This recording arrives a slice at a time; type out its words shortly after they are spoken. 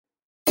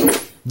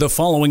The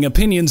following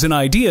opinions and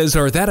ideas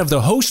are that of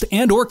the host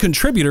and or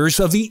contributors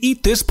of the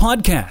Eat This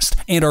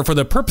podcast and are for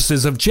the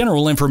purposes of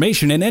general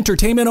information and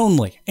entertainment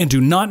only and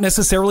do not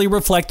necessarily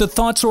reflect the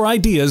thoughts or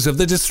ideas of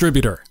the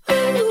distributor.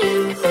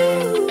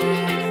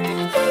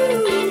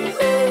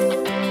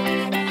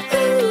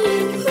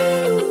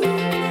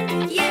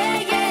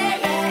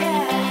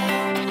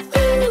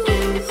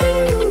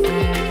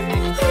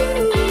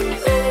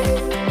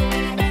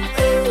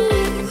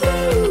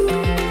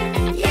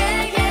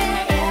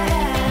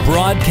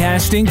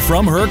 Broadcasting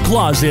from her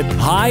closet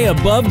high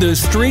above the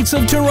streets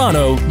of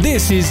Toronto,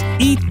 this is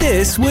Eat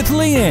This with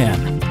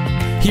Leanne.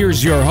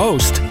 Here's your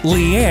host,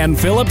 Leanne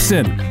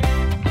Phillipson.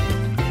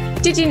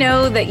 Did you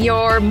know that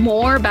you're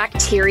more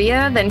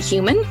bacteria than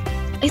human?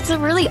 It's a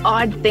really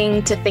odd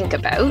thing to think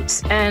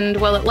about, and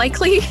while it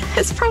likely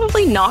has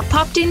probably not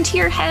popped into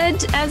your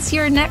head as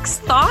your next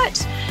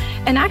thought,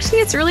 and actually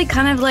it's really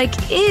kind of like,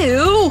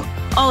 ew,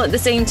 all at the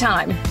same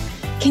time.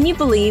 Can you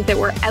believe that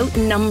we're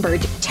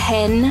outnumbered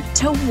 10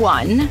 to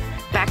 1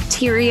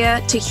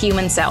 bacteria to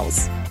human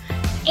cells?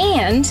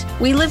 And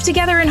we live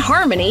together in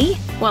harmony,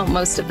 well,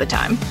 most of the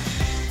time.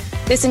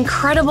 This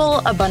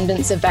incredible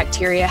abundance of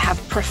bacteria have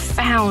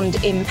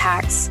profound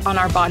impacts on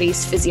our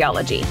body's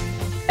physiology.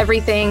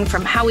 Everything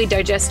from how we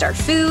digest our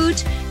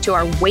food, to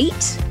our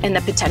weight and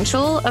the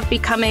potential of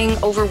becoming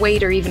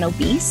overweight or even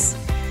obese,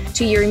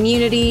 to your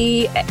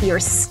immunity, your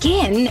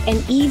skin,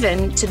 and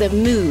even to the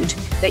mood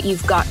that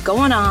you've got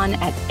going on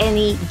at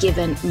any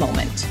given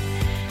moment.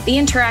 The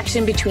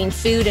interaction between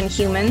food and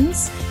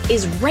humans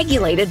is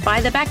regulated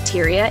by the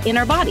bacteria in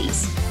our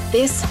bodies.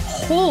 This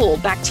whole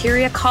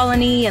bacteria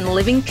colony and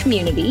living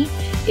community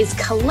is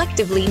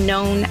collectively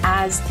known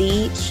as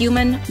the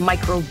human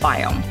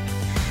microbiome.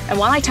 And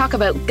while I talk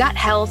about gut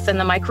health and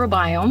the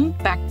microbiome,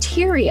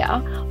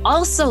 bacteria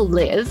also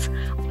live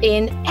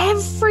in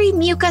every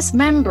mucous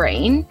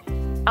membrane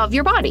of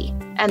your body.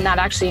 And that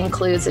actually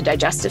includes the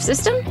digestive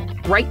system,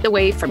 right the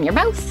way from your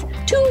mouth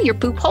to your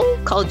poop hole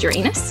called your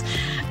anus,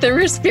 the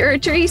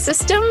respiratory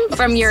system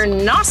from your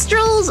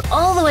nostrils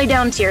all the way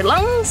down to your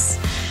lungs.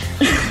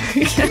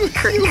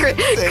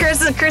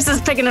 Chris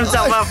is picking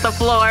himself off the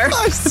floor.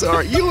 I'm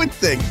sorry. You would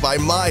think by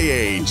my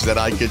age that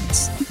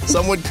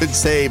someone could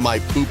say my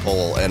poop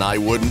hole and I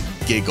wouldn't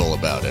giggle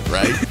about it,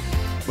 right?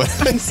 But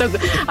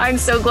I'm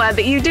so glad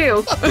that you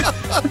do.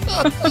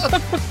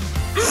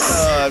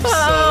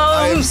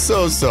 I'm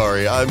so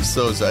sorry. I'm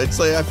so sorry. It's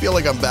like I feel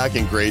like I'm back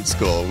in grade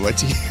school when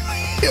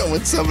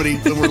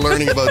we're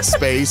learning about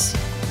space,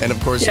 and of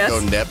course you go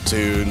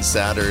Neptune,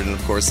 Saturn, and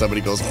of course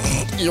somebody goes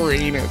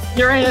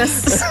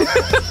Uranus.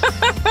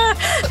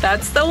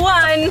 That's the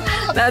one.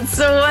 That's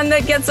the one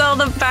that gets all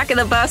the back of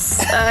the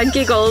bus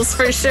giggles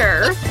for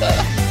sure.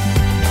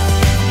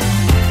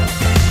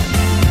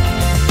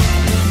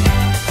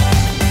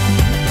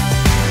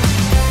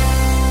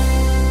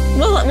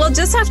 We'll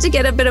just have to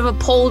get a bit of a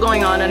poll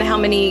going on how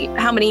many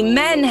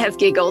men have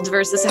giggled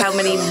versus how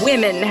many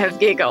women have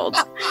giggled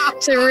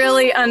to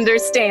really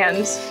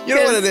understand. You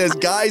know what it is?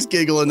 Guys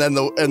giggle and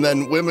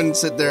then women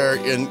sit there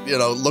and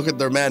look at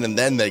their men and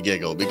then they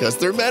giggle because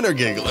their men are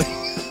giggling.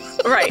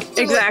 Right,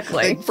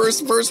 exactly. Like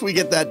first we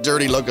get that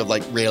dirty look of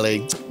like,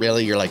 really,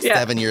 you're like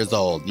 7 years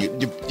old.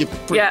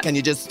 Can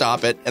you just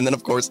stop it? And then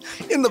of course,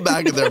 in the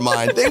back of their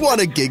mind, they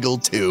want to giggle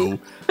too.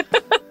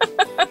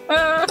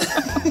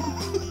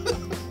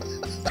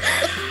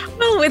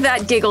 Well, with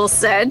that giggle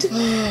said, what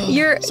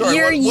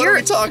are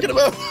we talking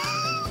about?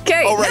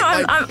 Okay,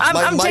 right,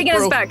 I'm taking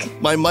us back.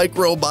 My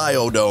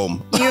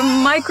microbiome. Your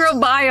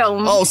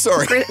microbiome. Oh,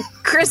 sorry.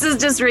 Chris has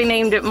just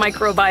renamed it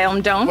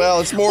microbiome dome. Well,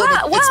 it's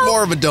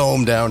more of a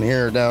dome down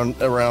here, down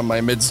around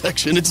my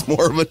midsection. It's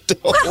more of a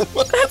dome.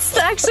 That's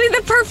actually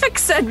the perfect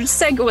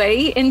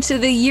segue into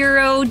the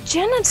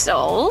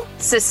urogenital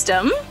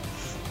system.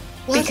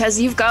 What? Because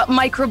you've got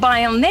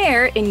microbiome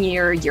there in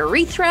your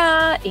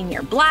urethra, in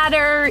your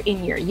bladder,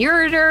 in your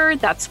ureter.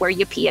 That's where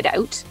you pee it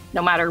out,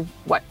 no matter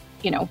what,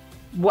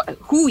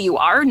 who you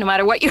are, no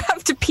matter what you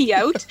have to pee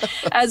out,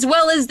 as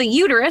well as the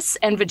uterus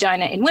and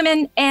vagina in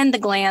women and the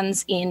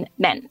glands in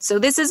men. So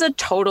this is a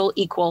total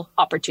equal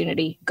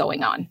opportunity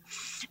going on.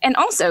 And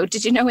also,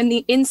 did you know in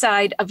the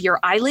inside of your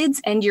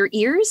eyelids and your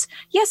ears,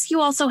 yes,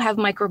 you also have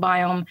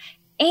microbiome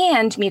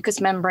and mucous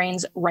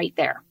membranes right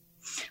there.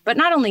 But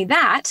not only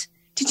that,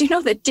 did you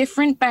know that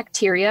different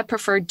bacteria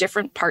prefer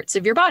different parts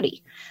of your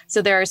body?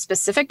 So there are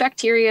specific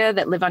bacteria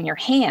that live on your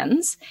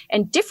hands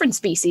and different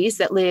species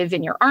that live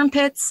in your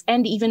armpits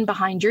and even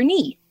behind your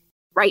knee.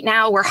 Right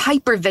now, we're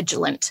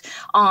hyper-vigilant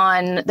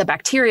on the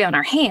bacteria on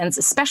our hands,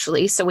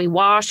 especially, so we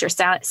wash or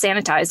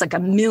sanitize like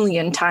 1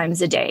 million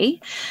times a day.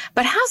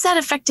 But how's that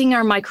affecting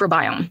our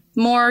microbiome?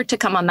 More to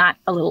come on that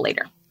a little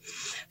later.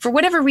 For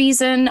whatever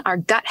reason, our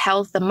gut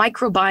health, the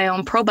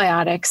microbiome,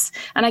 probiotics,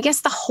 and I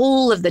guess the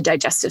whole of the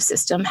digestive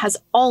system has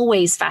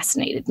always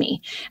fascinated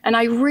me. And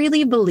I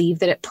really believe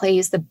that it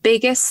plays the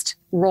biggest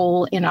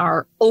role in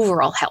our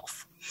overall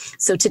health.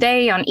 So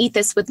today on Eat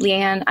This with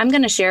Leanne, I'm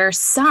going to share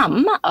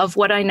some of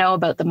what I know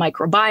about the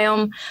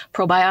microbiome,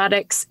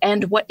 probiotics,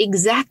 and what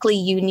exactly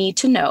you need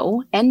to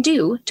know and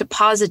do to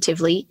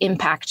positively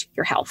impact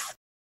your health.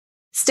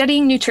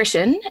 Studying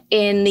nutrition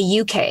in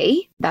the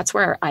UK, that's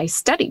where I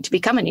studied to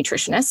become a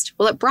nutritionist.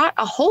 Well, it brought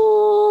a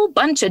whole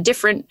bunch of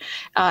different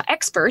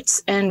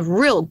experts and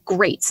real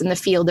greats in the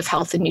field of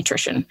health and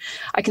nutrition.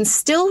 I can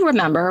still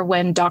remember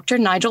when Dr.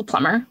 Nigel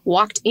Plummer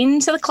walked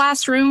into the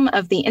classroom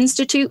of the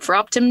Institute for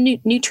Optimum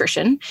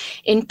Nutrition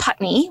in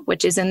Putney,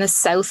 which is in the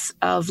south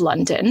of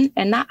London.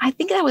 And I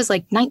think that was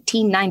like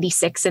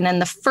 1996. And in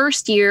the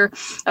first year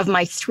of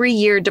my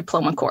 3-year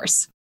diploma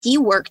course. He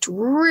worked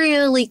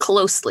really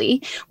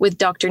closely with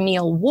Dr.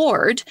 Neil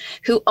Ward,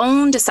 who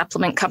owned a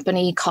supplement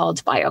company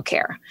called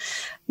BioCare.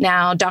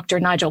 Now, Dr.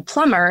 Nigel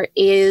Plummer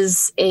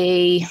is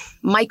a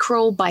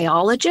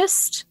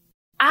microbiologist,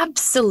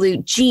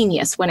 absolute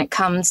genius when it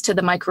comes to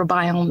the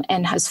microbiome,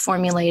 and has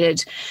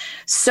formulated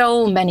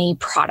so many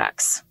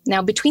products.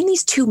 Now, between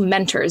these two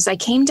mentors, I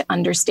came to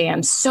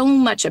understand so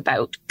much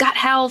about gut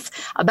health,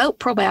 about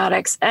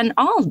probiotics, and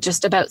all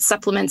just about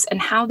supplements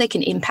and how they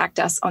can impact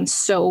us on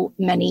so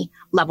many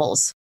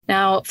levels.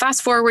 Now,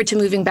 fast forward to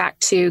moving back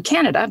to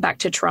Canada, back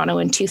to Toronto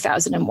in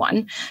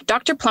 2001,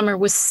 Dr. Plummer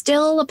was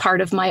still a part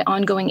of my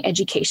ongoing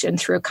education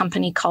through a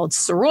company called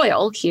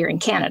Soroyal here in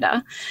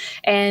Canada.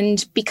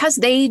 And because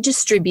they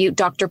distribute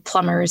Dr.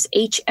 Plummer's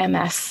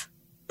HMF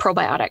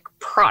probiotic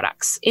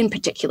products, in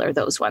particular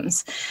those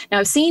ones. Now,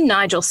 I've seen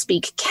Nigel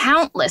speak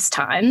countless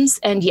times,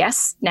 and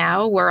yes,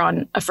 now we're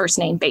on a first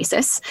name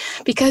basis,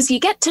 because you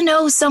get to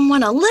know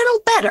someone a little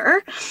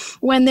better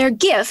when their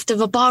gift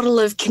of a bottle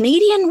of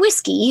Canadian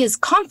whiskey is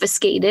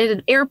confiscated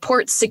at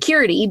airport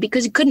security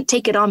because you couldn't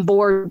take it on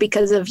board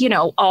because of,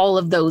 all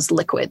of those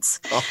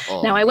liquids.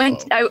 Now,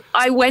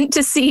 I went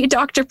to see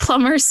Dr.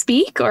 Plummer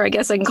speak, or I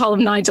guess I can call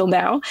him Nigel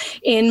now,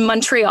 in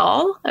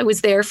Montreal. I was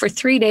there for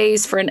 3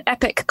 days for an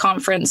epic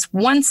conference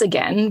once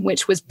again,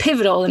 which was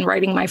pivotal in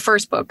writing my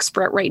first book,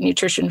 Sprout Right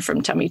Nutrition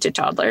from Tummy to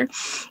Toddler.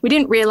 We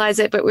didn't realize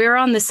it, but we were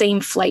on the same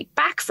flight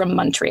back from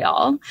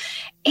Montreal.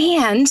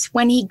 And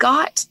when he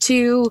got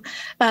to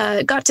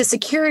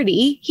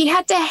security, he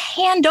had to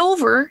hand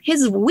over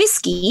his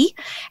whiskey,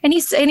 and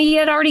he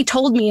had already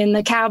told me in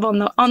the cab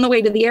on the way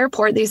to the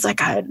airport that he's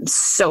like, I'm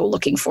so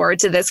looking forward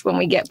to this when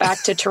we get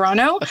back to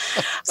Toronto.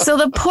 So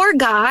the poor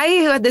guy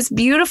who had this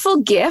beautiful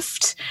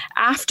gift,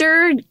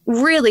 after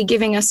really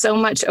giving us so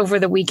much over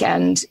the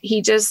weekend,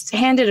 he just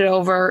handed it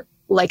over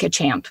like a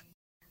champ.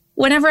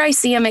 Whenever I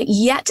see him at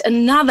yet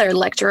another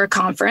lecturer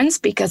conference,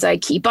 because I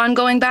keep on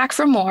going back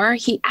for more,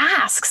 he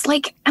asks,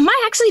 am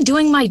I actually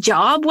doing my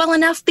job well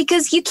enough?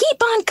 Because you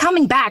keep on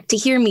coming back to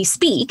hear me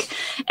speak,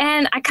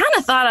 and I kind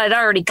of thought I'd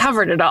already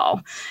covered it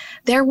all.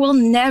 There will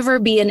never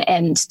be an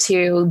end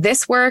to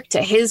this work,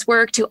 to his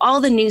work, to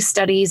all the new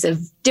studies of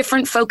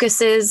different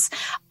focuses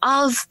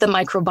of the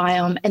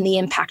microbiome and the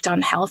impact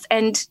on health.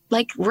 And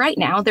right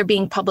now, they're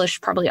being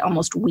published probably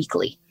almost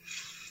weekly.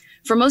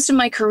 For most of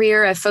my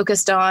career, I've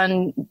focused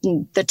on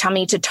the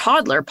tummy to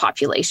toddler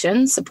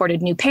population,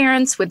 supported new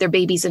parents with their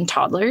babies and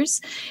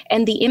toddlers,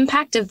 and the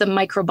impact of the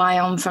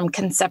microbiome from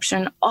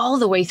conception all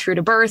the way through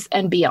to birth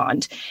and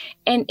beyond.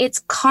 And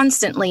it's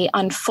constantly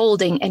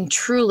unfolding and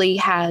truly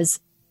has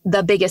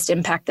the biggest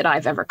impact that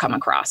I've ever come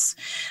across.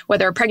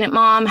 Whether a pregnant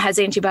mom has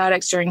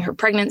antibiotics during her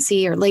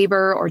pregnancy or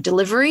labor or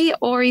delivery,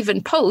 or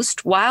even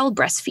post while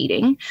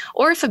breastfeeding,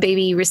 or if a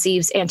baby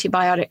receives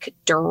antibiotic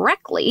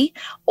directly,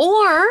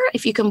 or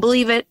if you can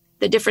believe it,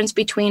 the difference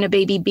between a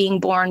baby being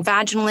born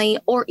vaginally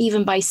or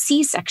even by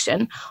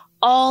C-section,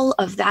 all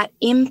of that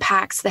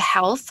impacts the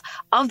health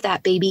of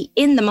that baby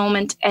in the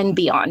moment and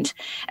beyond.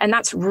 And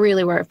that's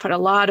really where I've put a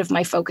lot of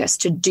my focus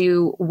to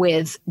do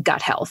with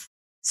gut health.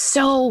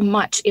 So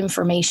much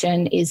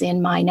information is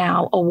in my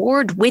now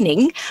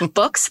award-winning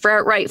book,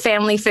 Sprout Right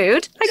Family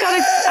Food.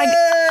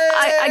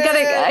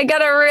 I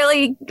gotta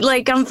really,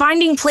 I'm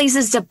finding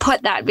places to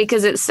put that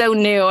because it's so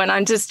new and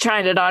I'm just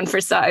trying it on for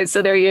size.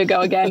 So there you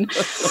go again.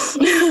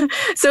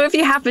 So if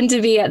you happen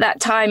to be at that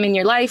time in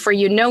your life, or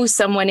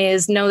someone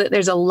is, know that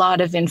there's a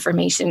lot of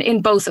information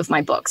in both of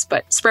my books,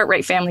 but Sprout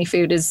Right Family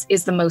Food is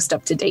the most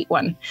up-to-date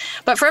one.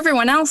 But for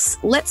everyone else,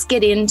 let's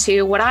get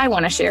into what I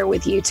want to share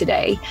with you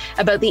today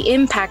about the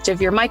impact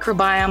of your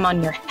microbiome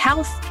on your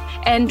health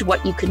and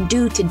what you can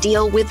do to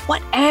deal with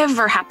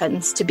whatever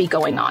happens to be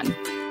going on.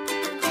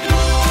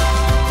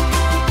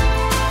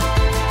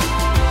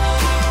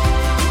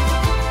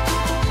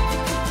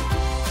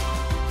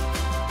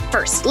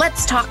 First,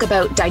 let's talk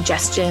about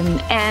digestion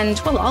and,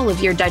 all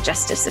of your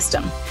digestive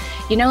system.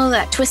 You know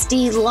that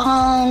twisty,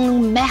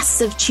 long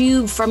mess of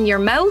tube from your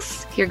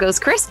mouth? Here goes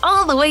Chris,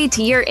 all the way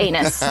to your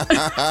anus.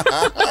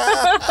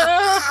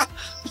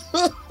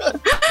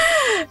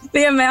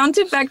 The amount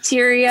of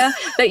bacteria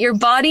that your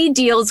body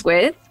deals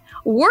with,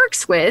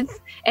 works with,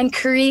 and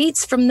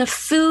creates from the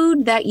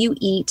food that you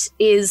eat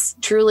is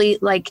truly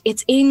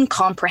it's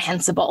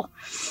incomprehensible.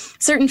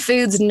 Certain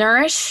foods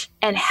nourish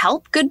and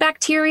help good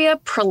bacteria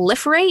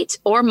proliferate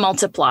or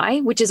multiply,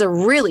 which is a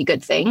really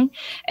good thing.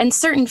 And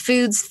certain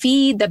foods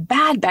feed the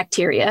bad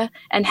bacteria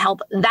and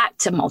help that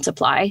to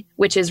multiply,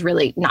 which is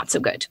really not so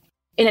good.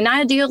 In an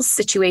ideal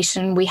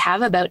situation, we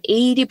have about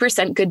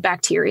 80% good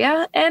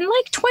bacteria and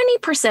like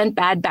 20%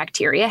 bad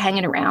bacteria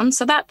hanging around.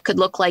 So that could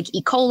look like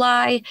E.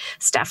 coli,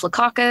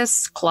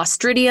 Staphylococcus,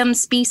 Clostridium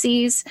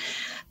species.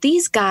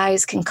 These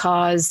guys can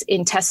cause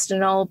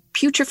intestinal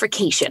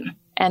putrefaction.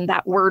 And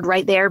that word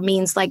right there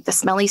means like the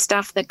smelly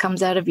stuff that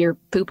comes out of your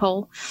poop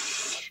hole.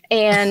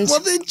 And well,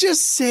 then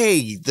just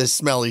say the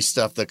smelly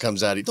stuff that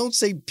comes out. Don't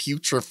say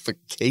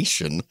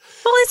putrefaction.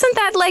 Well, isn't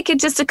that like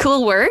just a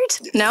cool word?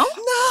 No?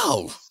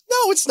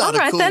 No, it's not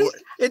a cool word.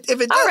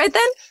 All right,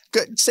 then.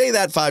 Good. Say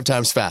that 5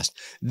 times fast.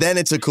 Then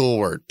it's a cool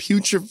word. I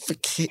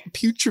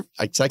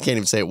can't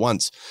even say it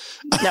once.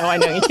 No, I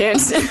know you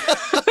can't.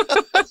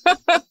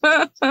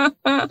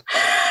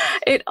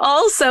 It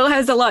also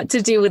has a lot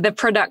to do with the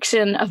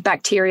production of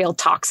bacterial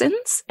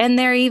toxins. And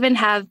there even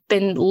have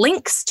been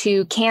links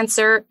to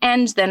cancer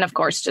and then, of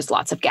course, just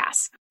lots of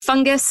gas.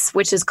 Fungus,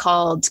 which is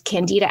called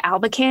Candida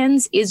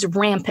albicans, is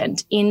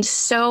rampant in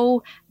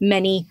so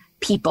many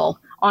people.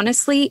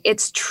 Honestly,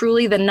 it's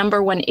truly the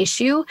number one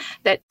issue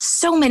that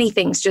so many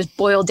things just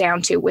boil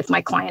down to with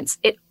my clients.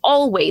 It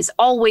always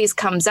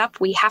comes up.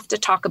 We have to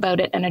talk about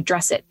it and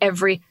address it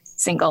every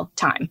single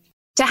time.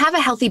 To have a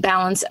healthy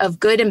balance of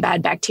good and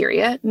bad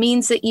bacteria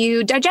means that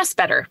you digest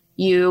better.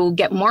 You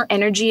get more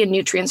energy and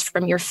nutrients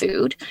from your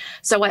food.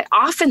 So I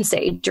often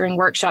say during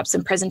workshops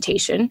and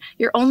presentation,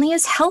 you're only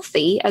as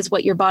healthy as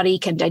what your body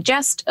can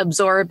digest,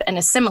 absorb, and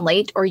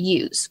assimilate or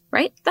use,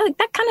 right? That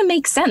kind of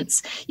makes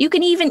sense. You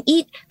can even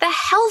eat the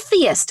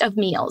healthiest of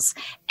meals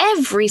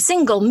every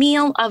single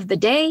meal of the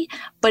day,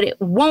 but it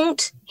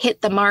won't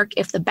hit the mark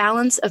if the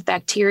balance of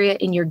bacteria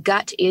in your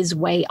gut is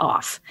way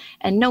off.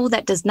 And no,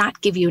 that does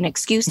not give you an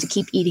excuse to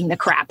keep eating the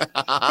crap.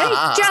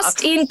 Okay?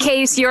 Just in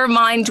case your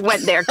mind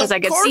went there, because I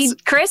could see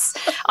Chris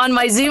on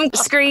my Zoom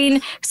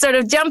screen sort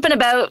of jumping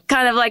about,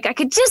 kind of like I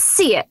could just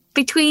see it.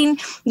 Between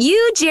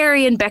you,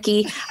 Jerry, and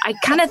Becky, I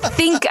kind of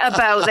think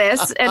about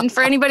this. And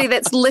for anybody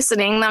that's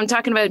listening, I'm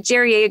talking about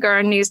Jerry Agar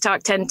on News Talk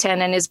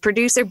 1010 and his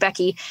producer,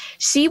 Becky.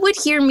 She would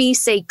hear me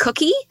say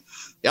cookie,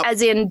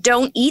 as in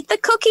don't eat the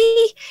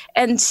cookie.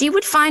 And she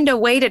would find a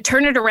way to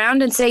turn it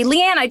around and say,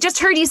 Leanne, I just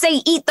heard you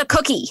say eat the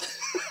cookie.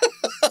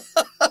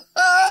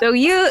 So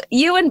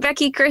you and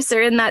Becky, Chris,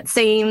 are in that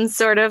same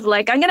sort of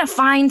like, I'm going to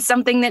find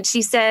something that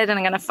she said and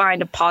I'm going to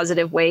find a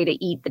positive way to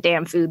eat the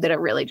damn food that I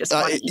really just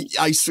want to eat.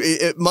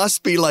 It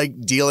must be like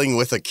dealing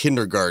with a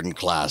kindergarten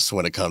class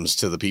when it comes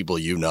to the people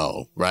you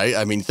know, right?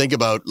 I mean, think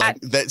about like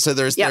that. So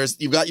there's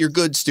you've got your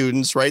good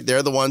students, right?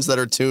 They're the ones that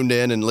are tuned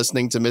in and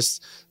listening to Miss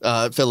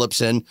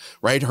Phillipson,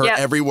 right? Her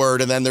every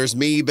word. And then there's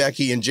me,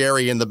 Becky, and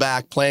Jerry in the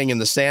back playing in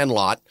the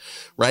sandlot,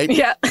 right?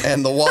 Yeah.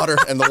 And the water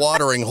and the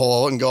watering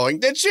hole and going,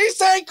 did she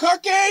say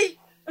cookie?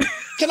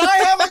 Can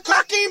I have a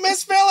cookie,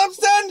 Miss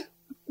Phillipson?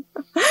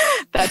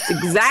 That's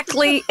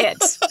exactly it.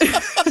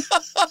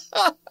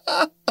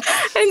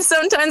 And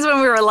sometimes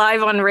when we were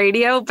live on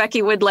radio,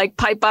 Becky would like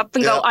pipe up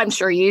and go, I'm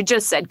sure you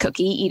just said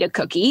cookie, eat a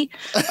cookie.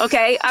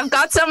 Okay, I've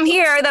got some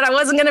here that I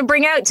wasn't going to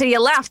bring out till you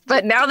left.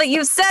 But now that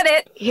you've said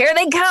it, here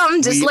they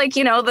come. Just like,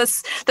 you know, the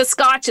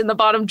scotch in the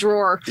bottom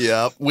drawer.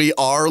 Yeah, we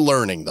are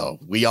learning, though.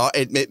 We are.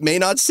 It may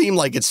not seem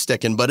like it's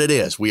sticking, but it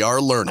is. We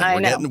are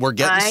learning. We're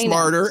getting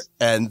smarter.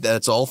 And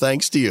that's all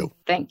thanks to you.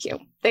 Thank you.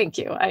 Thank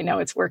you. I know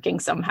it's working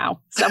somehow,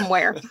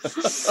 somewhere.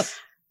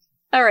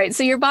 All right.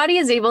 So your body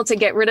is able to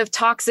get rid of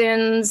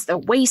toxins, the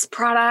waste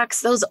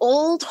products, those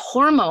old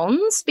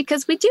hormones,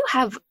 because we do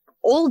have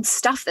old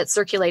stuff that's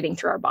circulating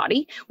through our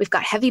body. We've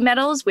got heavy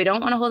metals. We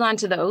don't want to hold on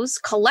to those.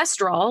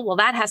 Cholesterol, well,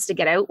 that has to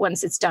get out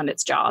once it's done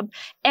its job,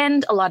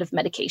 and a lot of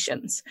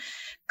medications.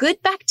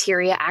 Good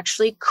bacteria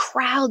actually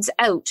crowds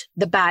out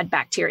the bad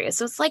bacteria.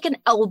 So it's like an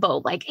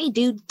elbow, like, hey,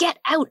 dude, get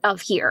out of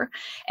here,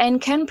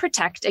 and can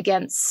protect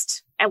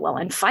against,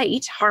 and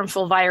fight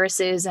harmful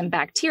viruses and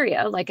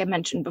bacteria, like I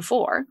mentioned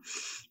before.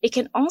 It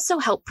can also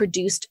help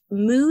produce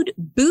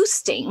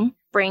mood-boosting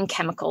brain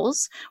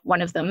chemicals.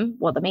 One of them,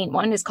 well, the main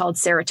one is called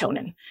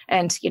serotonin.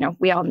 And, you know,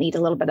 we all need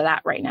a little bit of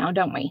that right now,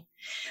 don't we?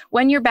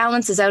 When your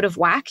balance is out of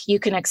whack, you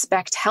can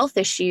expect health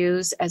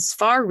issues as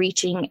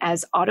far-reaching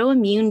as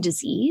autoimmune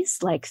disease,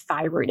 like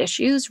thyroid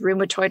issues,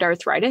 rheumatoid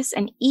arthritis,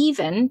 and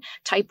even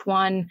type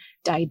 1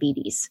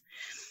 diabetes.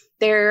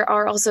 There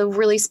are also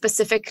really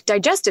specific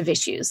digestive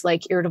issues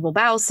like irritable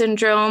bowel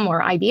syndrome or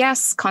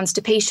IBS,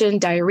 constipation,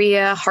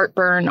 diarrhea,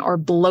 heartburn, or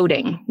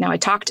bloating. Now, I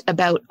talked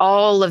about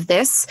all of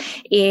this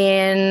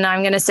in,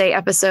 I'm going to say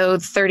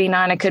episode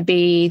 39. It could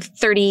be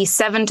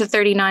 37 to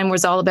 39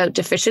 was all about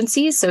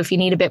deficiencies. So if you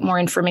need a bit more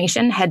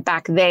information, head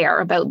back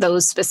there about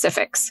those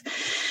specifics.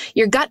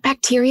 Your gut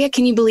bacteria,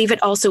 can you believe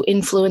it also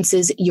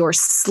influences your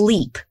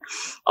sleep?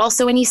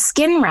 Also, any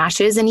skin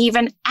rashes and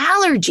even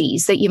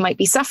allergies that you might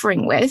be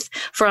suffering with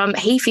from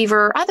hay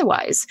fever or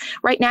otherwise.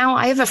 Right now,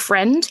 I have a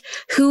friend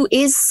who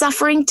is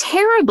suffering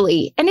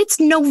terribly, and it's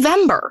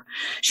November.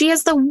 She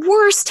has the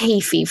worst hay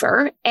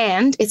fever,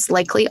 and it's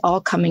likely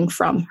all coming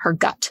from her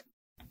gut.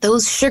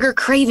 Those sugar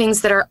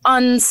cravings that are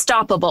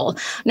unstoppable,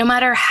 no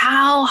matter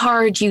how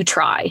hard you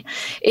try.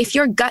 If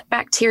your gut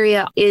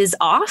bacteria is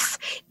off,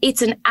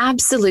 it's an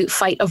absolute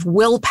fight of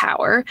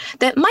willpower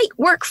that might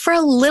work for a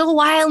little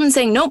while and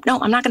saying, nope,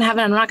 I'm not going to have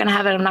it. I'm not going to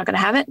have it. I'm not going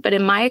to have it. But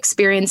in my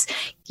experience,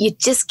 you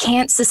just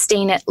can't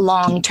sustain it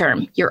long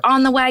term. You're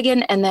on the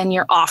wagon and then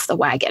you're off the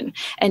wagon.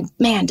 And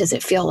man, does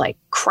it feel like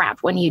crap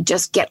when you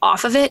just get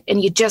off of it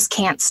and you just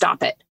can't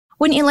stop it.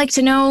 Wouldn't you like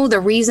to know the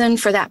reason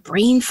for that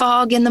brain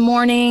fog in the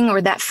morning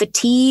or that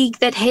fatigue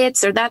that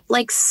hits or that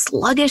like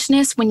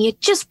sluggishness when you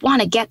just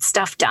want to get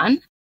stuff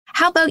done?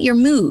 How about your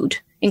mood,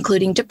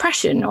 including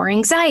depression or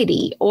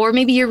anxiety, or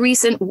maybe your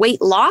recent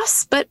weight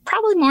loss, but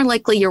probably more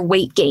likely your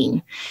weight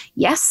gain?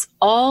 Yes,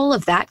 all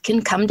of that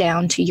can come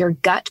down to your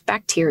gut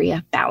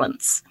bacteria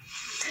balance.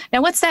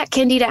 Now, what's that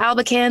Candida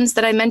albicans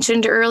that I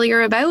mentioned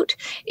earlier about?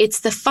 It's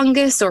the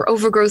fungus or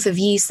overgrowth of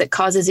yeast that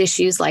causes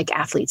issues like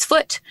athlete's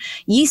foot,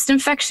 yeast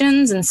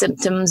infections and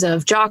symptoms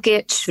of jock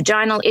itch,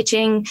 vaginal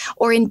itching,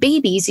 or in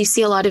babies, you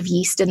see a lot of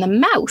yeast in the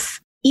mouth.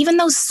 Even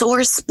those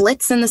sore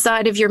splits in the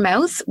side of your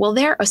mouth, well,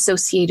 they're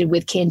associated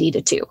with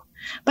Candida too.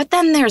 But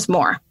then there's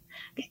more.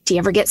 Do you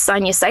ever get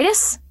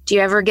sinusitis? Do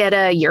you ever get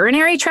a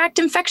urinary tract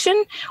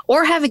infection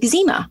or have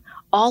eczema?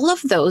 All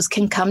of those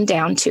can come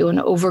down to an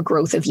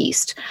overgrowth of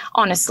yeast.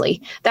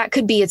 Honestly, that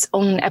could be its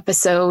own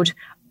episode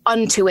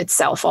unto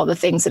itself, all the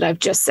things that I've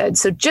just said.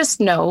 So just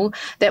know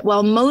that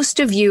while most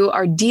of you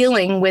are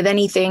dealing with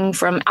anything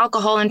from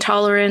alcohol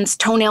intolerance,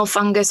 toenail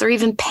fungus, or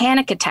even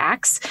panic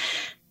attacks,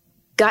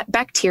 gut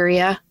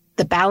bacteria,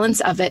 the balance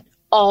of it,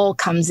 all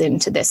comes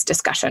into this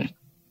discussion.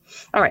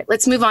 All right,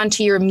 let's move on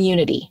to your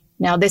immunity.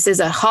 Now, this is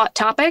a hot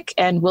topic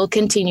and will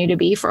continue to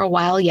be for a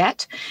while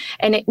yet,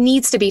 and it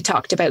needs to be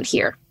talked about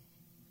here.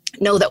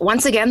 Know that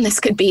once again,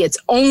 this could be its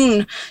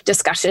own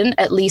discussion,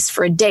 at least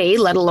for a day,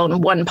 let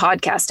alone one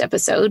podcast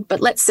episode, but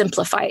let's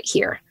simplify it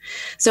here.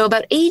 So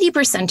about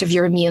 80% of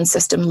your immune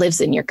system lives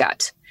in your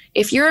gut.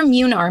 If your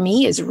immune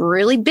army is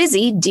really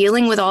busy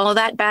dealing with all of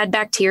that bad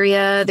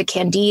bacteria, the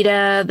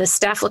Candida, the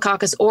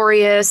Staphylococcus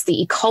aureus,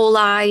 the E.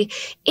 coli,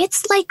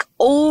 it's like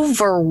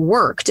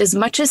overworked as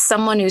much as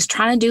someone who's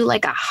trying to do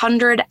like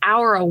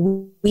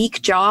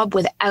 100-hour-a-week job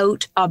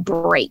without a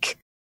break.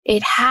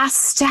 It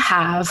has to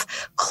have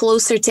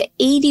closer to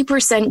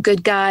 80%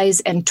 good guys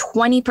and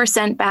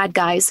 20% bad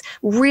guys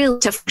really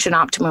to function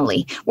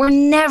optimally. We're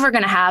never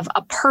going to have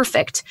a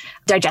perfect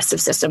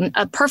digestive system,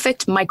 a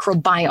perfect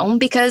microbiome,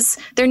 because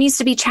there needs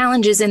to be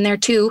challenges in there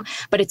too,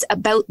 but it's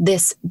about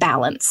this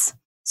balance.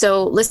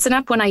 So listen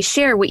up when I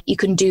share what you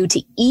can do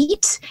to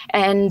eat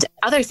and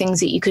other things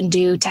that you can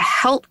do to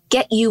help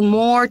get you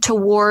more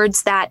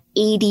towards that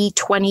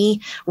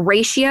 80-20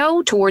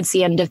 ratio towards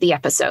the end of the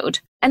episode.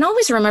 And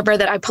always remember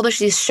that I publish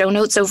these show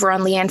notes over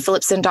on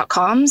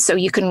leannephillipson.com, so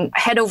you can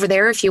head over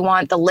there if you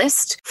want the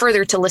list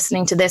further to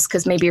listening to this,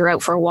 because maybe you're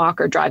out for a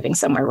walk or driving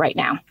somewhere right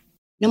now.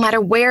 No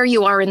matter where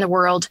you are in the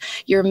world,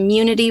 your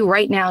immunity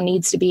right now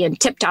needs to be in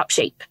tip-top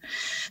shape.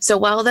 So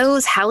while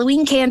those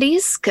Halloween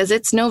candies, because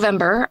it's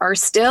November, are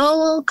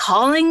still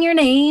calling your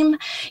name,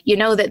 you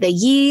know that the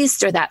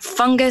yeast or that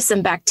fungus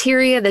and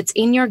bacteria that's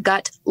in your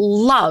gut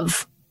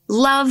love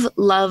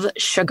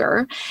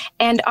sugar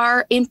and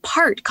are in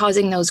part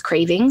causing those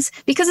cravings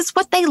because it's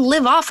what they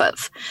live off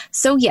of.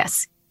 So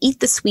yes, eat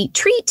the sweet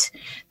treat.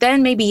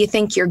 Then maybe you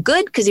think you're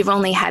good because you've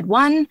only had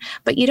one,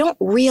 but you don't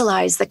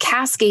realize the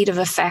cascade of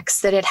effects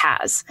that it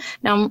has.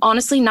 Now, I'm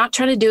honestly not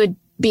trying to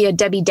be a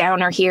Debbie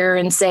Downer here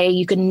and say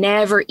you can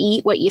never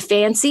eat what you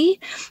fancy,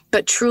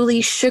 but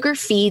truly sugar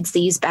feeds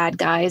these bad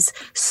guys,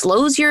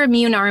 slows your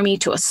immune army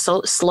to a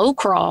slow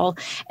crawl,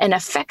 and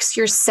affects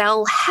your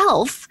cell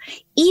health,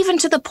 even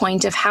to the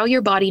point of how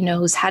your body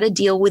knows how to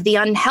deal with the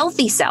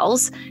unhealthy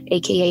cells,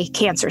 aka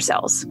cancer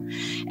cells.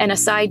 And a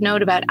side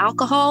note about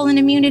alcohol and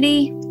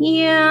immunity,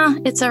 yeah,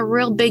 it's a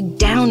real big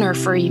downer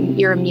for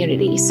your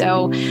immunity.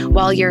 So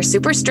while you're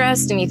super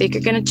stressed and you think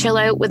you're going to chill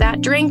out with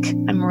that drink,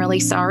 I'm really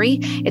sorry.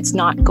 It's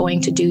not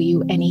going to do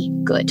you any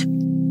good.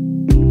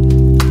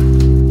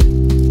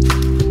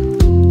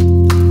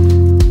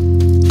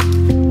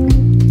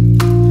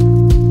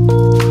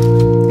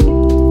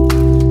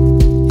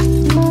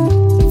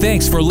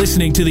 Thanks for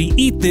listening to the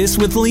Eat This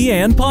with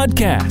Leanne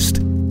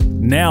podcast.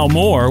 Now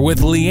more with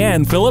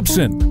Leanne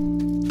Phillipson.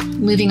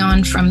 Moving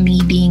on from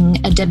me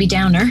being a Debbie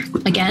Downer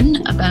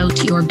again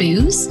about your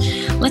booze,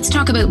 let's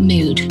talk about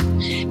mood.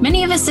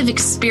 Many of us have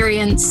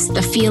experienced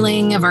the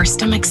feeling of our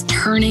stomachs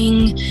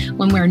turning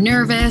when we're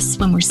nervous,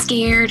 when we're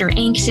scared or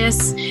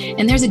anxious,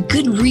 and there's a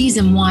good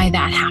reason why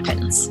that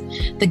happens.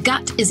 The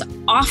gut is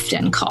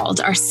often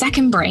called our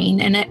second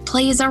brain, and it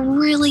plays a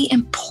really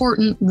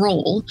important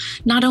role,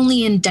 not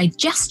only in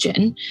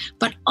digestion,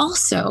 but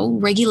also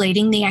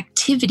regulating the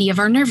activity of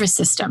our nervous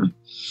system.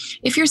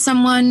 If you're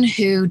someone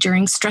who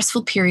during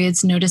stressful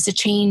periods notice a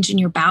change in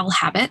your bowel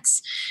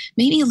habits,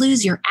 maybe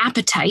lose your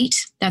appetite,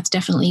 that's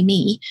definitely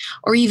me,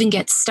 or even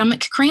get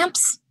stomach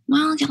cramps,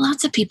 well,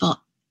 lots of people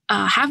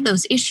have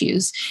those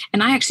issues.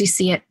 And I actually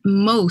see it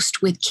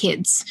most with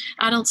kids.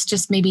 Adults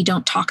just maybe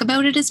don't talk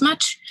about it as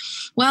much.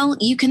 Well,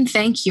 you can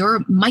thank your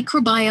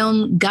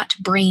microbiome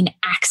gut-brain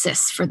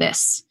axis for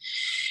this.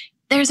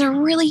 There's a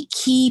really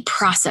key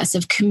process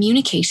of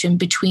communication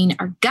between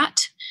our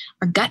gut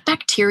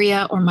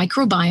bacteria or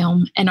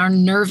microbiome, and our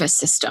nervous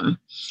system.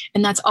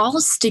 And that's all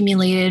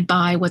stimulated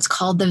by what's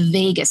called the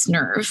vagus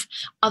nerve,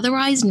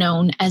 otherwise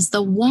known as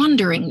the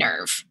wandering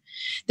nerve.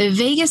 The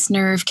vagus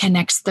nerve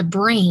connects the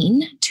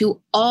brain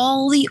to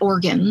all the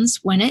organs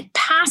when it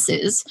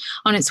passes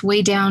on its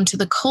way down to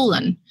the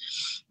colon,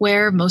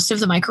 where most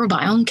of the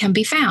microbiome can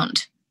be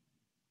found.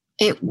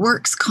 It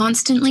works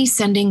constantly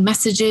sending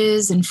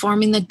messages,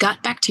 informing the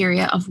gut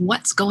bacteria of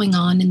what's going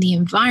on in the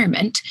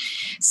environment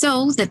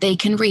so that they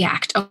can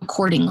react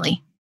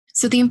accordingly.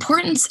 So the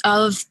importance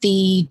of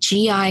the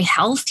GI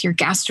health, your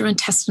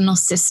gastrointestinal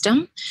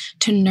system,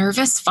 to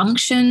nervous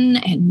function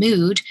and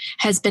mood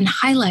has been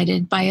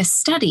highlighted by a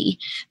study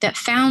that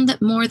found that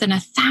more than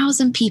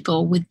 1,000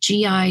 people with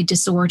GI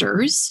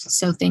disorders,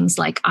 so things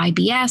like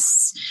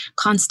IBS,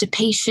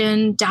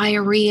 constipation,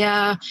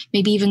 diarrhea,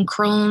 maybe even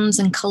Crohn's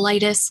and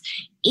colitis,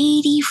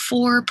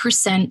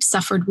 84%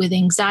 suffered with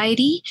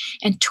anxiety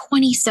and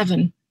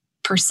 27%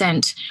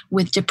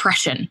 with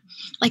depression.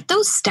 Like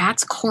those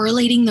stats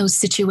correlating those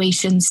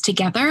situations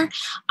together,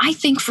 I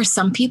think for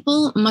some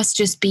people must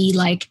just be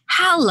like,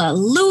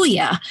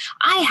 hallelujah,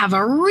 I have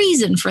a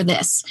reason for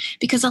this.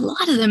 Because a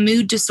lot of the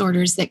mood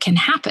disorders that can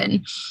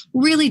happen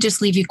really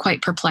just leave you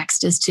quite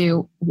perplexed as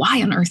to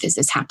why on earth is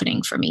this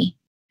happening for me?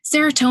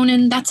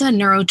 Serotonin, that's a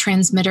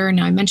neurotransmitter, and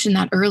I mentioned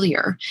that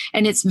earlier,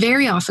 and it's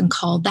very often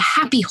called the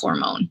happy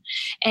hormone.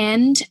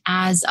 And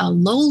as a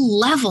low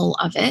level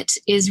of it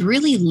is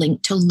really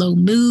linked to low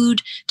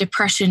mood,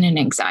 depression, and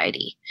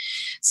anxiety.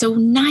 So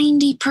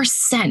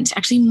 90%,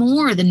 actually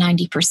more than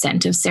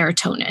 90% of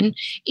serotonin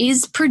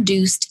is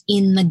produced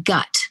in the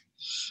gut.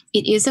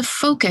 It is a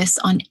focus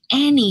on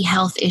any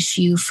health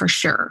issue for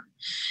sure.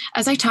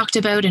 As I talked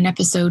about in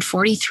episode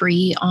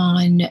 43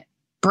 on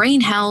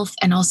brain health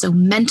and also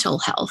mental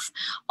health,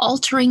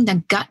 altering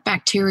the gut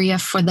bacteria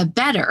for the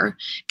better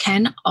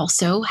can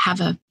also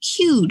have a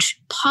huge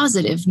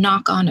positive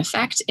knock-on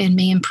effect and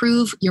may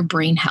improve your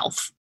brain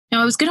health.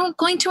 Now, I was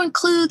going to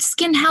include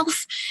skin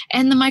health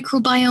and the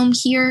microbiome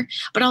here,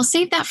 but I'll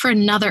save that for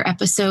another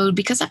episode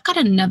because I've got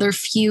another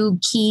few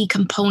key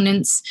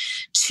components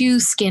to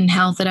skin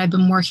health that I've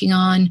been working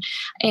on.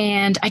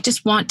 And I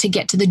just want to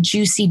get to the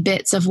juicy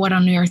bits of what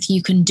on earth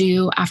you can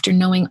do after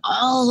knowing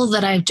all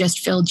that I've just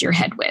filled your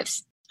head with.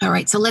 All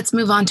right, so let's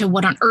move on to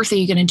what on earth are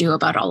you going to do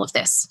about all of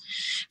this?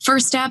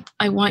 First step,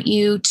 I want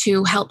you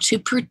to help to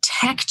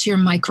protect your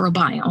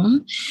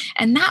microbiome,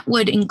 and that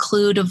would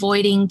include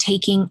avoiding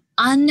taking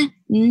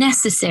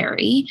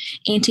unnecessary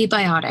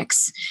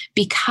antibiotics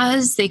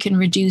because they can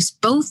reduce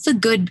both the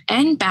good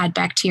and bad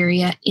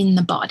bacteria in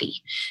the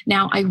body.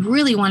 Now, I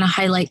really want to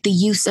highlight the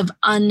use of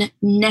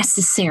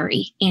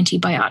unnecessary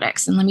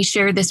antibiotics. And let me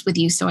share this with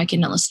you so I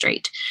can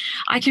illustrate.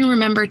 I can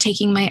remember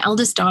taking my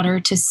eldest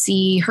daughter to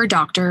see her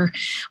doctor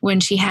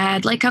when she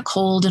had like a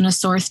cold and a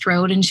sore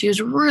throat, and she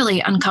was really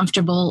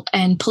uncomfortable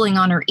and pulling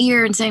on her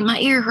ear and saying, my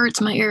ear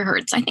hurts, my ear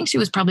hurts. I think she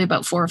was probably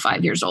about 4 or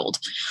 5 years old.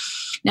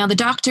 Now, the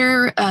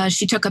doctor,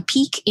 she took a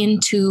peek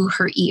into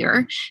her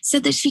ear,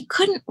 said that she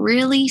couldn't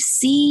really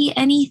see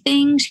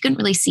anything. She couldn't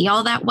really see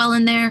all that well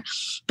in there,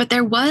 but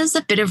there was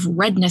a bit of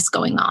redness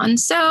going on.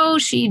 So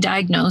she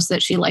diagnosed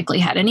that she likely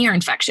had an ear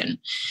infection.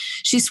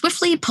 She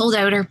swiftly pulled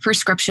out her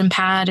prescription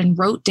pad and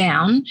wrote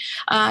down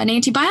an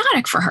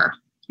antibiotic for her.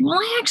 Well,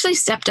 I actually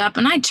stepped up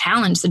and I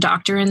challenged the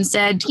doctor and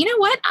said, you know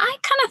what? I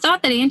kind of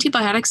thought that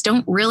antibiotics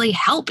don't really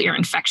help ear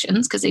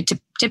infections because they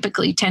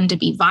typically tend to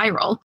be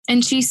viral.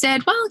 And she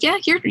said, well, yeah,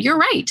 you're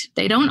right.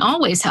 They don't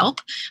always help.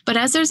 But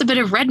as there's a bit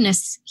of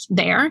redness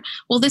there,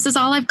 well, this is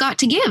all I've got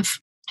to give.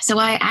 So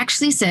I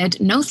actually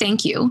said, no,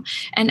 thank you,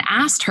 and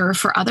asked her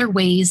for other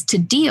ways to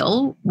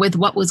deal with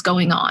what was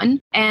going on.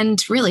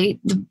 And really,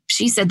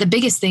 she said the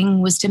biggest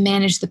thing was to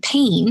manage the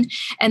pain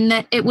and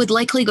that it would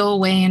likely go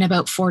away in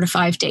about 4 to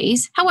 5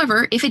 days.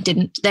 However, if it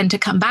didn't, then to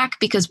come back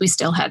because we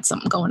still had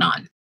something going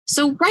on.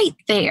 So right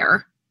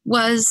there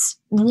was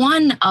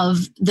one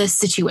of the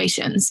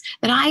situations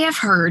that I have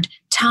heard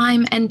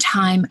time and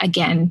time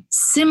again,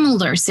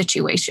 similar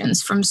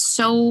situations from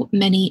so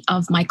many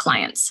of my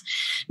clients.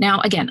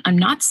 Now, again, I'm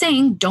not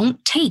saying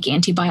don't take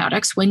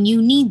antibiotics when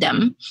you need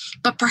them,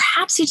 but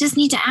perhaps you just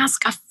need to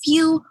ask a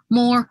few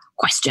more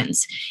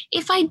questions.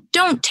 If I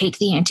don't take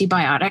the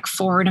antibiotic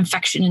for an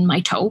infection in my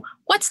toe,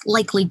 what's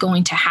likely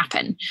going to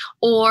happen?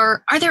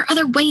 Or are there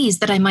other ways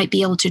that I might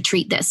be able to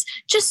treat this?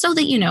 Just so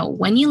that you know,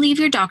 when you leave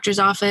your doctor's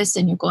office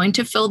and you're going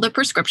to fill the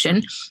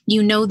prescription,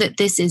 you know that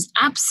this is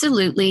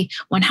absolutely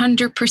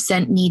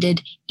 100%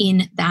 needed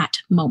in that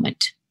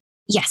moment.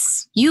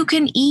 Yes, you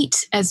can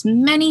eat as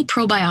many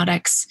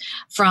probiotics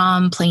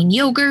from plain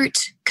yogurt,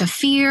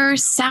 kefir,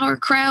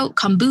 sauerkraut,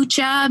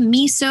 kombucha,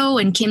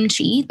 miso, and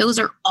kimchi. Those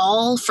are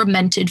all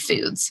fermented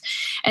foods,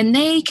 and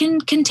they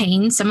can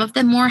contain some of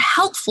the more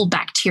helpful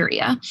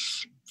bacteria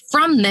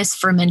from this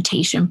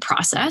fermentation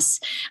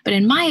process. But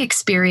in my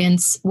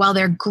experience, while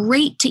they're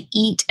great to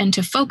eat and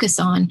to focus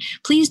on,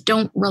 please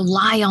don't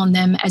rely on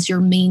them as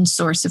your main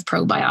source of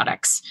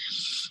probiotics.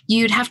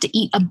 You'd have to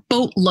eat a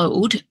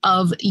boatload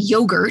of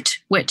yogurt,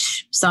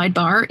 which,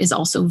 sidebar, is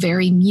also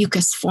very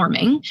mucus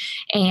forming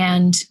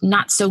and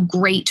not so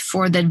great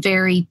for the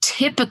very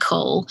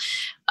typical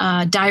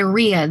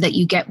diarrhea that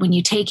you get when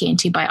you take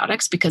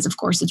antibiotics, because of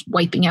course it's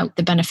wiping out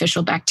the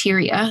beneficial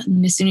bacteria.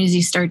 And as soon as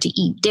you start to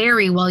eat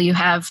dairy while you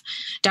have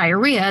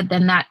diarrhea,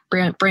 then that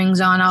brings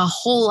on a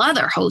whole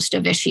other host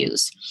of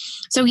issues.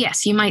 So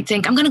yes, you might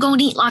think, I'm going to go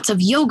and eat lots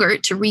of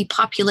yogurt to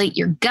repopulate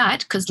your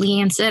gut, because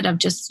Leanne said I've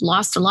just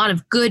lost a lot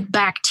of good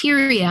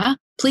bacteria.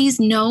 Please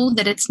know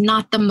that it's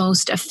not the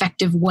most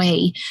effective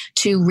way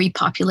to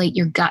repopulate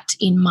your gut,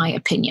 in my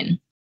opinion.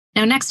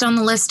 Now, next on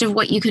the list of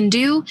what you can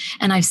do,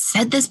 and I've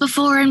said this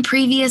before in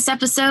previous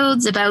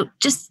episodes about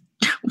just,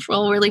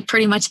 well, really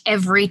pretty much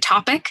every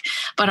topic,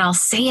 but I'll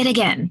say it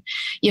again.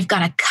 You've got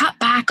to cut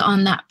back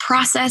on that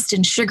processed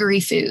and sugary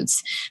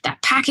foods,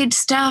 that packaged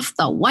stuff,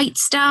 the white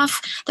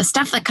stuff, the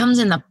stuff that comes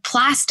in the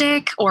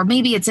plastic, or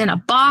maybe it's in a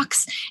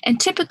box, and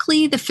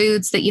typically the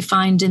foods that you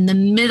find in the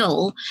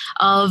middle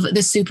of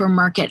the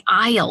supermarket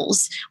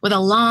aisles with a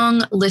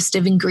long list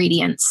of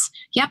ingredients.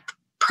 Yep.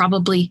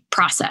 Probably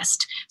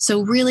processed.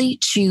 So really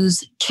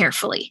choose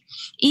carefully.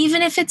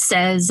 Even if it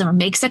says or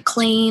makes a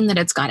claim that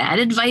it's got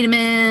added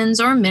vitamins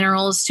or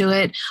minerals to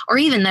it, or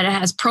even that it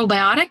has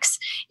probiotics,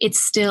 it's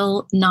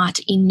still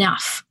not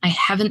enough. I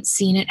haven't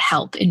seen it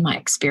help in my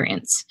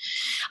experience.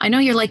 I know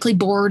you're likely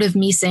bored of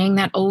me saying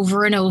that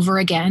over and over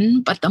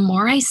again, but the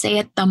more I say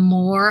it, the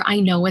more I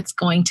know it's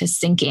going to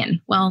sink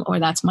in. Well, or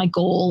that's my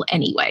goal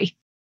anyway.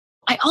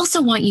 I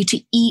also want you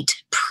to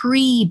eat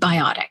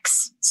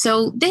prebiotics.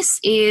 So this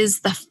is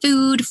the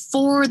food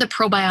for the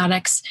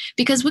probiotics,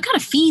 because we got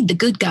to feed the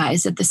good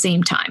guys at the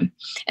same time.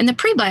 And the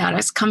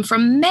prebiotics come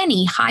from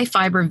many high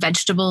fiber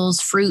vegetables,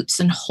 fruits,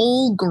 and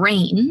whole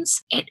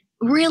grains. It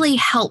really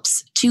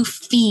helps to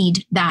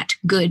feed that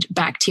good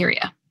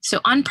bacteria. So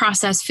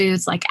unprocessed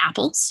foods like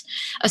apples,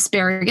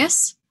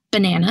 asparagus,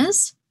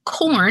 bananas,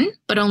 corn,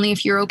 but only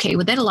if you're okay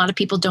with it. A lot of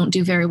people don't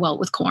do very well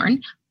with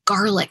corn.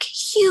 Garlic,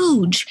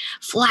 huge.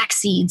 Flax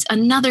seeds,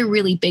 another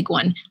really big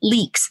one.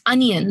 Leeks,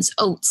 onions,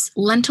 oats,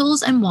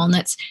 lentils, and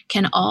walnuts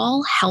can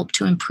all help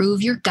to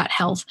improve your gut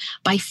health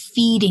by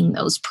feeding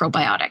those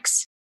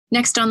probiotics.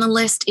 Next on the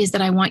list is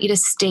that I want you to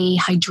stay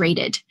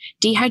hydrated.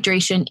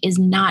 Dehydration is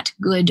not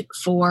good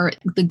for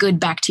the good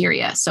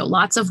bacteria. So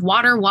lots of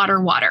water, water,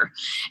 water.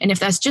 And if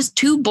that's just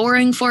too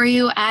boring for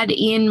you, add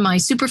in my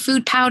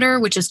superfood powder,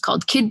 which is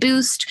called Kid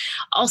Boost,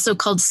 also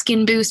called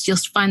Skin Boost. You'll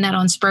find that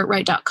on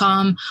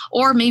sproutright.com.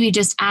 Or maybe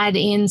just add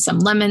in some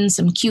lemons,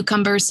 some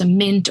cucumbers, some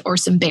mint, or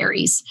some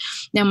berries.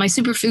 Now, my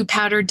superfood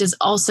powder does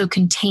also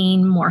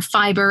contain more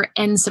fiber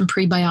and some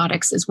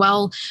prebiotics as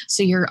well.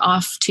 So you're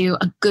off to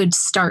a good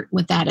start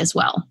with that as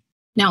well.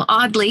 Now,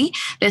 oddly,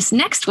 this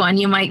next one,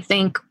 you might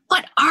think,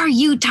 what are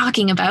you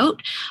talking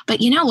about? But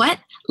you know what?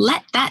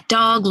 Let that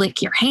dog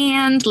lick your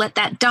hand. Let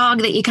that dog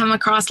that you come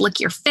across lick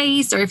your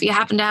face. Or if you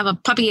happen to have a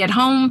puppy at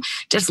home,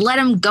 just let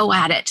him go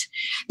at it.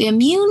 The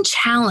immune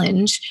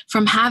challenge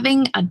from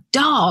having a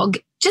dog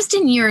just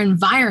in your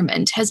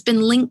environment has been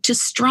linked to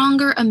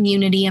stronger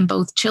immunity in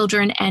both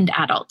children and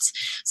adults.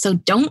 So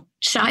don't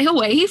shy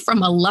away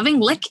from a loving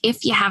lick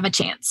if you have a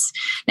chance.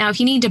 Now, if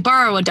you need to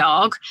borrow a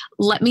dog,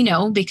 let me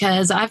know,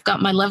 because I've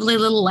got my lovely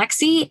little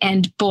Lexi,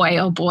 and boy,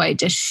 oh boy,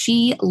 does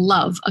she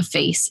love a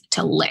face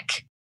to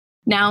lick.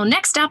 Now,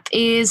 next up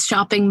is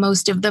shopping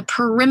most of the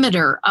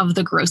perimeter of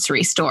the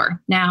grocery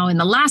store. Now, in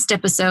the last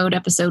episode,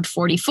 episode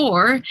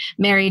 44,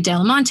 Mary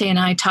Del Monte and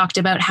I talked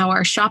about how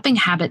our shopping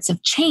habits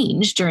have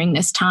changed during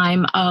this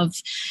time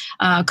of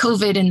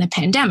COVID and the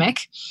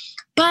pandemic.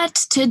 But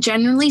to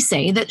generally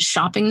say that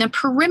shopping the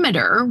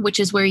perimeter, which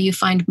is where you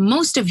find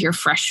most of your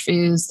fresh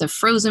foods, the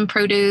frozen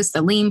produce,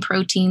 the lean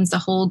proteins, the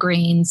whole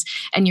grains,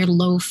 and your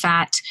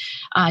low-fat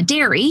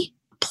dairy,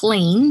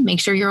 plain, make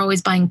sure you're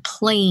always buying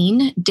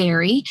plain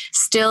dairy,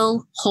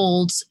 still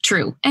holds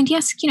true. And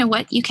yes, you know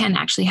what? You can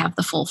actually have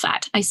the full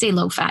fat. I say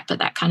low fat, but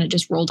that kind of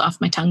just rolled off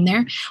my tongue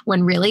there,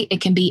 when really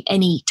it can be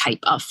any type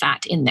of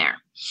fat in there.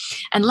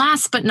 And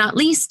last but not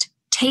least,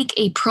 take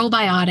a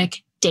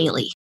probiotic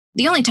daily.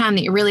 The only time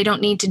that you really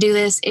don't need to do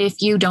this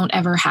if you don't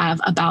ever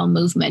have a bowel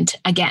movement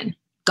again.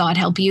 God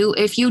help you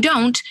if you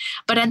don't,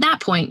 but at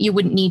that point, you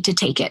wouldn't need to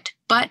take it.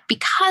 But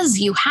because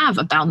you have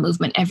a bowel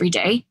movement every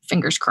day,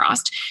 fingers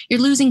crossed, you're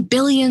losing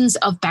billions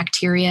of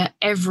bacteria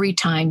every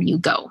time you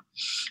go.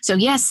 So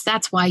yes,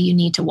 that's why you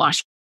need to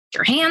wash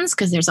your hands,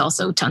 because there's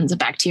also tons of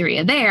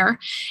bacteria there.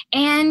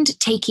 And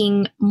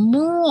taking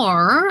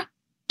more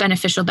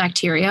beneficial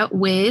bacteria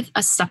with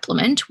a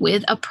supplement,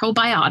 with a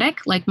probiotic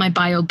like my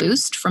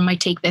BioBoost from my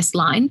Take This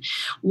line,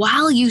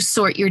 while you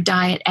sort your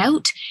diet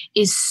out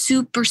is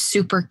super,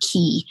 super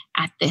key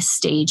at this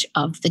stage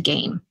of the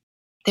game.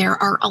 There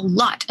are a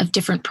lot of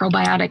different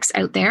probiotics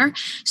out there,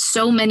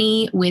 so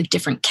many with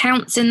different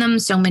counts in them,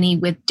 so many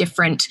with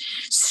different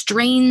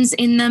strains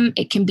in them.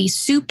 It can be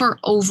super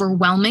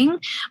overwhelming,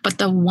 but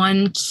the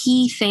one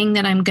key thing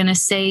that I'm going to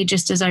say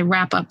just as I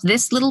wrap up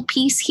this little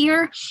piece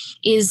here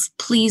is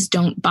please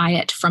don't buy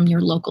it from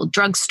your local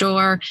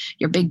drugstore,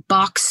 your big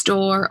box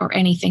store, or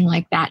anything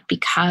like that,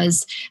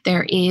 because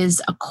there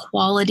is a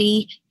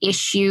quality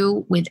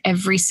issue with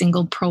every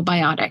single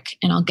probiotic,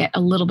 and I'll get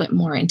a little bit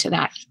more into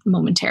that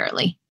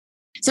momentarily.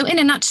 So in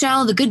a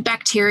nutshell, the good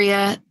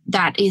bacteria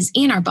that is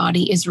in our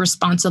body is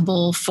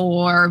responsible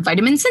for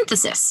vitamin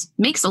synthesis,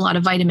 makes a lot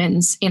of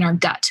vitamins in our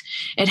gut.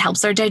 It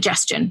helps our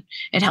digestion.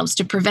 It helps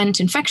to prevent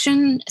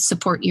infection,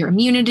 support your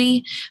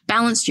immunity,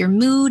 balance your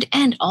mood,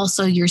 and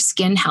also your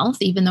skin health.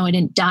 Even though I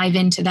didn't dive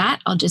into that,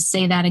 I'll just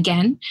say that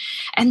again.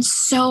 And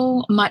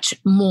so much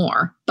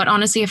more. But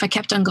honestly, if I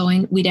kept on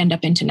going, we'd end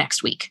up into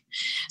next week.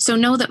 So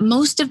know that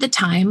most of the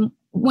time,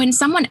 when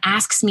someone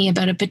asks me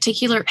about a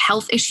particular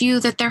health issue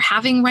that they're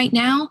having right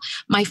now,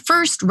 my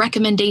first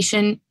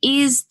recommendation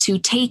is to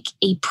take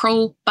a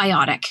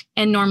probiotic.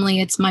 And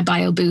normally it's my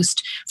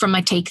BioBoost from my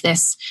Take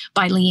This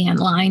by Leanne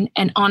line.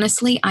 And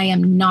honestly, I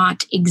am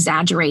not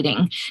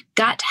exaggerating.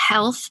 Gut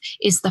health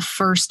is the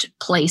first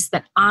place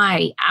that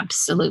I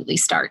absolutely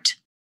start.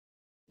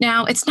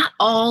 Now, it's not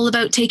all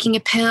about taking a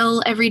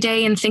pill every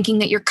day and thinking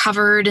that you're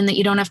covered and that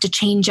you don't have to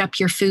change up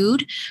your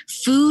food.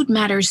 Food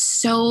matters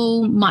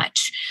so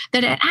much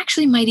that it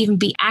actually might even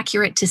be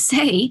accurate to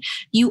say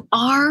you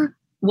are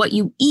what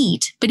you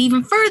eat. But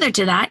even further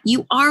to that,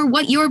 you are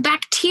what your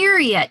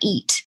bacteria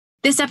eat.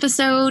 This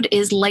episode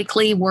is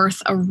likely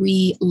worth a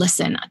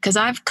re-listen because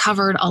I've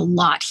covered a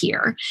lot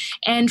here.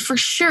 And for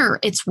sure,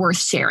 it's worth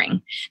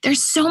sharing.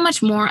 There's so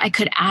much more I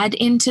could add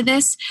into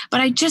this, but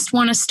I just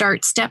want to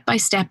start step by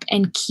step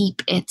and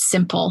keep it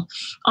simple.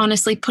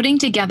 Honestly, putting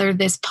together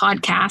this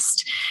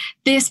podcast,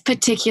 this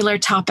particular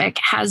topic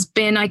has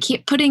been, I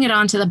keep putting it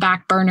onto the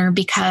back burner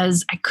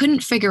because I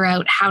couldn't figure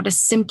out how to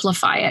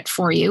simplify it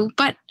for you.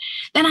 But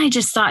then I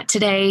just thought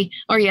today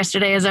or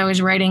yesterday as I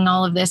was writing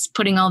all of this,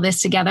 putting all this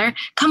together,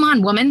 come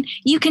on, woman,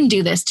 you can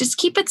do this. Just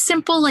keep it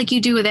simple like you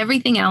do with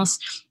everything else.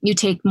 You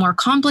take more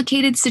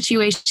complicated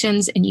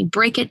situations and you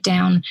break it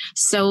down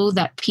so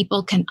that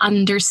people can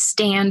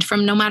understand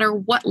from no matter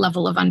what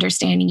level of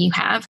understanding you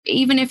have.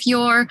 Even if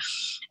you're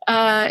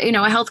a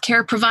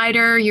healthcare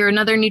provider, you're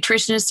another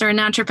nutritionist or a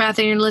naturopath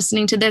and you're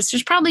listening to this,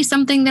 there's probably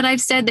something that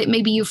I've said that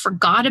maybe you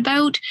forgot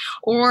about,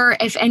 or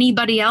if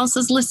anybody else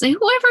is listening,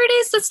 whoever it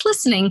is that's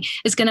listening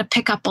is going to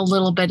pick up a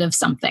little bit of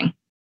something.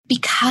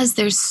 Because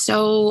there's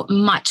so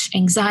much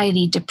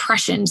anxiety,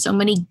 depression, so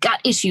many gut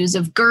issues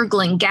of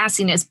gurgling,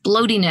 gassiness,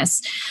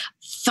 bloatiness,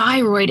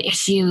 thyroid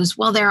issues.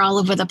 Well, they're all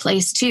over the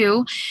place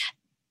too.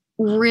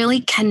 Really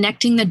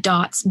connecting the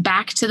dots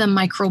back to the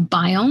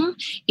microbiome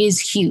is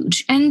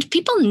huge. And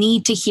people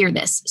need to hear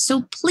this.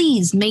 So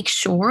please make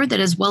sure that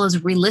as well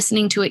as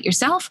re-listening to it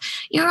yourself,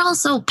 you're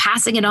also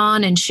passing it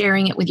on and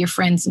sharing it with your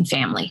friends and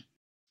family.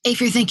 If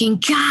you're thinking,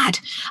 God,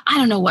 I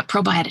don't know what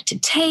probiotic to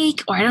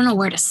take, or I don't know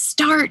where to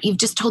start, you've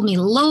just told me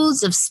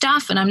loads of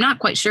stuff and I'm not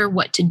quite sure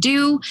what to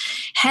do,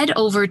 head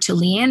over to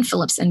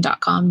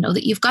leannephillipson.com. Know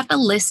that you've got the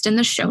list and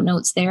the show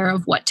notes there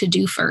of what to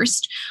do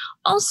first.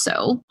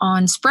 Also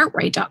on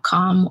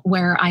sproutright.com,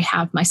 where I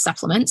have my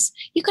supplements,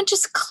 you can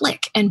just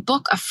click and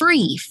book a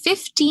free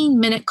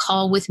 15-minute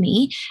call with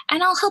me,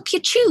 and I'll help you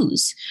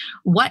choose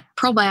what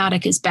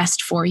probiotic is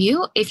best for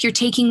you. If you're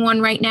taking one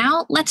right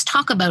now, let's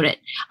talk about it.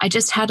 I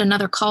just had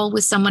another call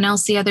with someone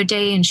else the other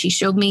day, and she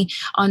showed me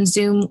on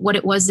Zoom what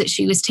it was that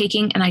she was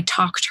taking, and I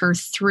talked her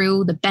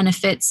through the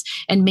benefits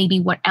and maybe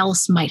what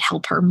else might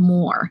help her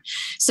more.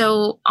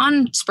 So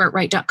on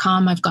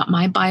sproutright.com, I've got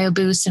my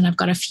BioBoost, and I've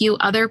got a few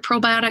other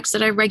probiotics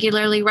that I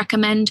regularly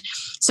recommend.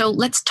 So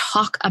let's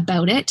talk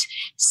about it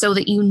so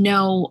that you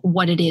know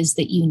what it is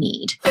that you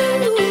need.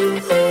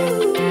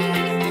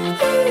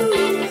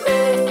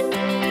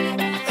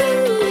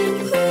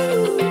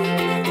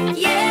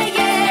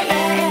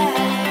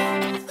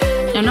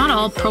 Now, not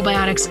all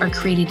probiotics are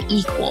created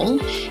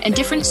equal, and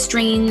different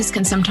strains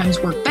can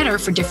sometimes work better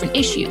for different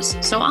issues.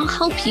 So I'll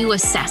help you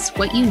assess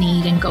what you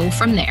need and go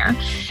from there,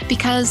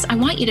 because I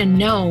want you to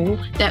know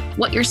that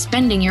what you're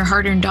spending your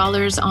hard-earned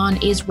dollars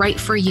on is right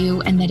for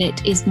you and that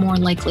it is more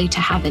likely to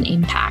have an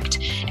impact.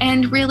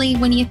 And really,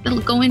 when you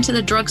go into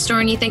the drugstore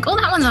and you think, oh,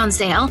 that one's on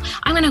sale,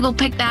 I'm going to go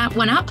pick that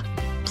one up.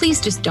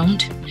 Please just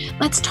don't.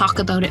 Let's talk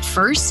about it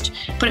first,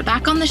 put it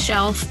back on the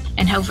shelf,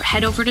 and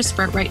head over to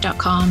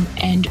sproutright.com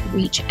and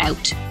reach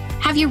out.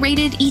 Have you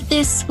rated Eat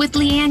This with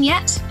Leanne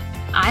yet?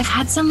 I've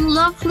had some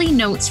lovely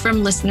notes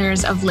from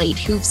listeners of late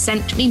who've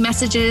sent me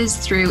messages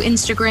through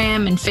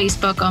Instagram and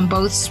Facebook on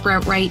both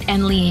Sproutright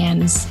and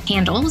Leanne's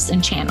handles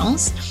and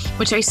channels,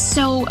 which I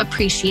so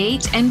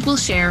appreciate and will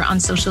share on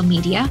social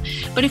media.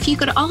 But if you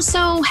could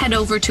also head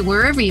over to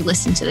wherever you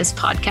listen to this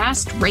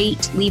podcast,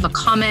 rate, leave a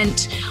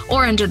comment,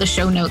 or under the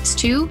show notes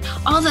too.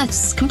 All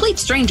the complete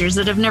strangers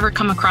that have never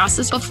come across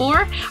this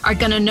before are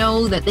going to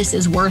know that this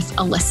is worth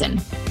a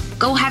listen.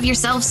 Go have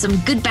yourself some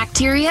good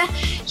bacteria,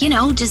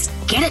 just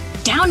get it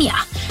down ya,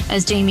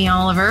 as Jamie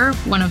Oliver,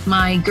 one of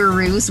my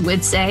gurus,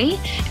 would say.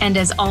 And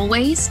as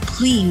always,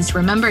 please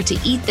remember to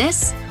eat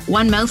this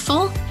one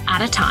mouthful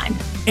at a time.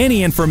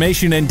 Any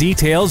information and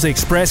details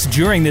expressed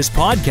during this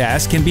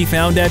podcast can be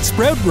found at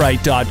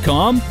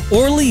sproutright.com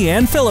or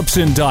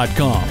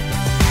leannephillipson.com.